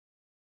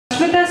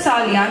Rashmita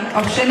Salyan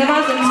of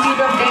Srinivas Institute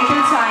of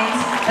Dental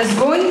Science is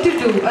going to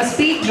do a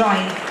speed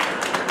drawing.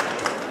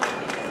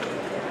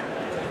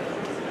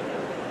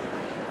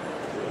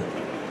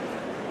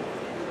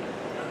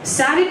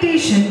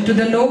 Salutation to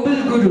the noble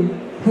Guru,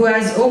 who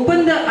has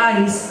opened the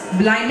eyes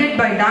blinded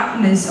by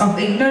darkness of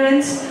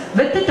ignorance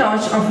with the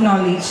torch of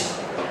knowledge.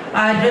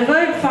 Our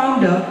revered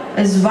founder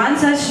is one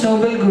such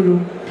noble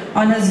Guru.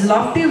 On his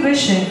lofty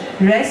vision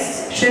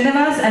rests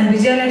Srinivas and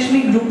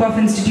Vijayalakshmi group of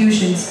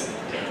institutions.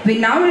 We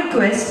now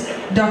request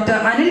Dr.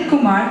 Anil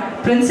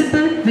Kumar,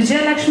 Principal,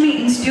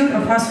 Vijayalakshmi Institute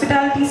of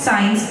Hospitality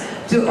Science,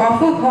 to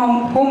offer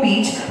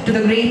homage to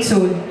the great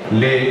soul.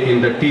 Lay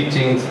in the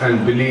teachings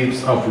and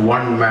beliefs of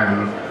one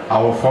man,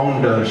 our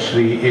founder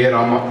Sri A.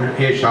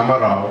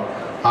 Shamarao,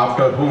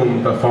 after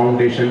whom the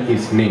foundation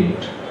is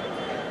named.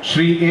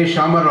 Sri A.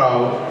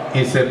 Shamarao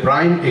is a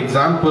prime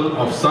example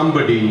of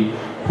somebody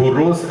who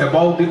rose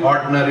above the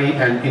ordinary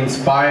and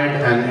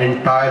inspired an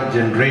entire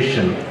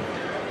generation.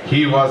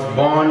 He was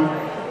born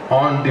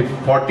on the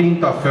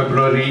 14th of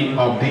February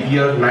of the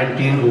year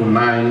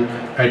 1909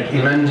 at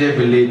Inanje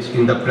village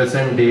in the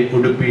present-day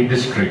Udupi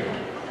district.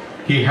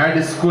 He had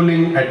his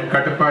schooling at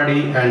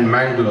Kattapadi and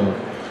Mangalore.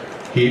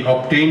 He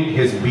obtained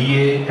his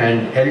BA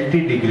and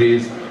LT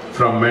degrees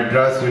from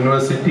Madras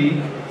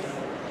University.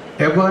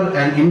 Ever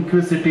an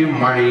inquisitive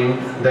mind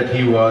that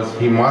he was,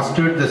 he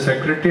mastered the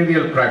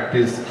secretarial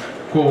practice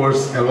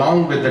course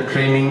along with the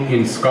training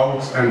in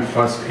Scouts and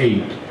First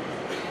Aid.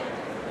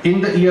 In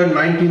the year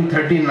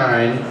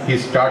 1939, he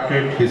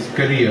started his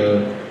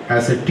career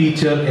as a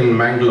teacher in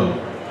Mangalore.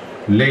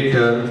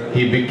 Later,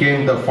 he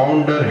became the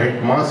founder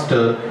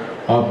headmaster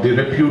of the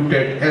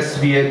reputed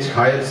SVH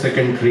Higher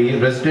Secondary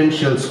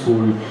Residential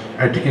School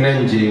at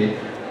Inanje,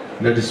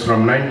 that is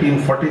from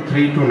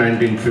 1943 to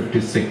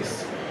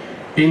 1956.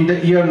 In the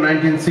year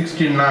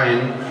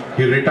 1969,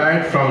 he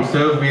retired from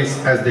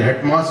service as the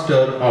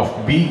headmaster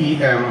of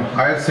BEM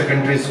Higher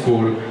Secondary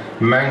School,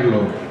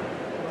 Mangalore.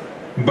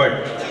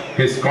 But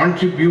his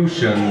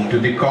contribution to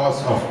the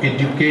cause of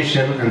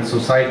education and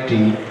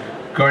society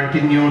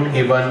continued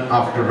even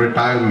after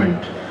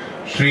retirement.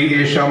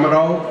 Sri A.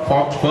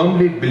 Shamarao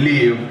firmly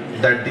believed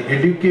that the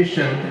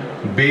education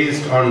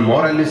based on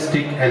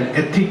moralistic and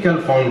ethical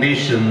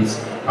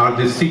foundations are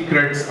the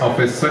secrets of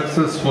a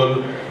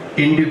successful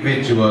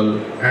individual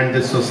and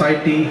the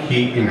society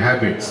he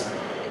inhabits.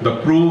 The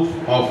proof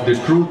of the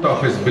truth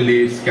of his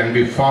beliefs can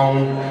be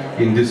found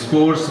in the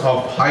scores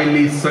of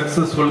highly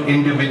successful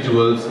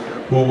individuals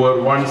who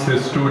were once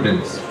his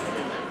students.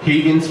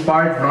 He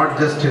inspired not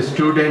just his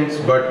students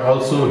but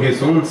also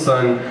his own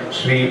son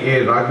Sri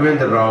A.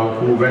 Raghavendra Rao,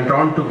 who went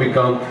on to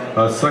become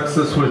a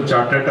successful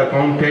chartered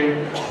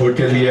accountant,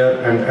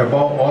 hotelier, and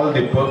above all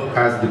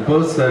as the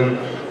person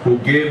who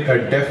gave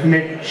a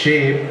definite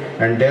shape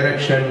and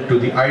direction to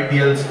the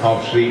ideals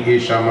of Sri A.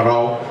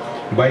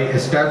 Shamarao by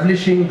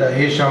establishing the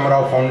A.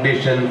 Shamarao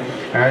Foundation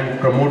and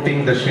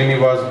promoting the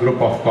Srinivas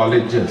group of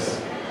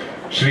colleges.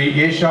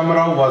 Sri A.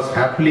 Shamarao was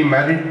happily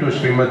married to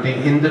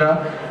Srimati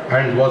Indra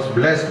and was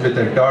blessed with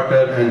a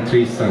daughter and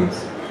 3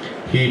 sons.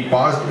 He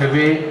passed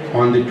away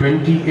on the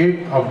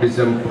 28th of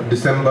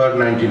December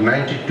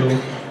 1992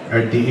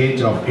 at the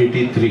age of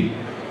 83.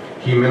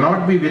 He may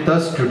not be with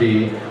us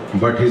today,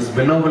 but his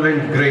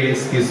benevolent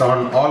grace is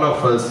on all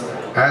of us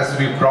as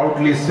we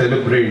proudly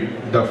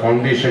celebrate the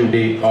Foundation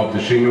Day of the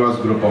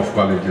Srinivas Group of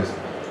Colleges.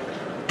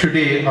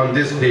 Today, on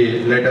this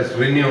day, let us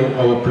renew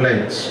our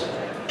pledge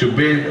to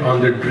build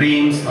on the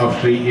dreams of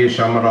Sri A.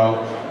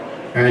 Shamarao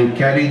and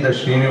carry the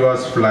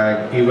Srinivas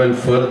flag even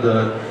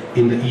further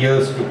in the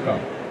years to come.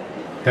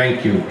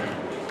 Thank you.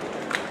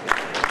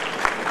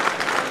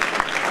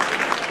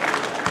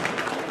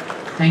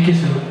 Thank you,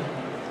 sir.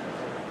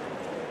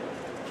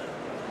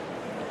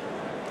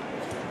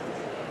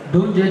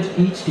 Don't judge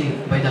each day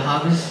by the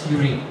harvest you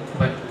reap,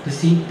 but the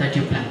seed that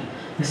you plant.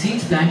 The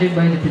seeds planted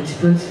by the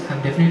principals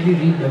have definitely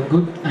reaped a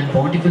good and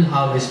bountiful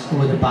harvest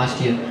over the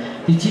past year.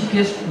 The chief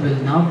guest will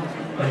now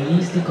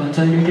release the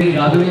consolidated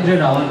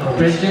Raghavendra Rao,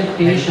 President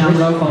A.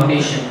 Shamarao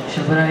Foundation.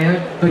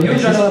 Shabaraya, a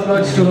huge round of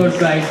applause to her,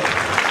 guys.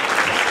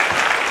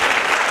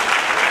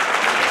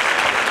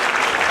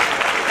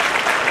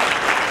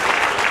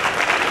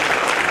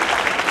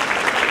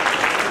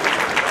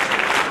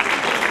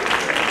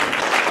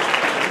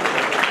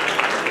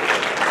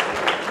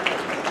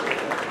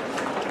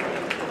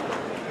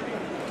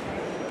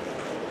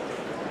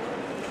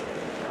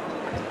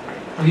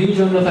 A huge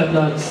round of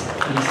applause,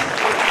 please.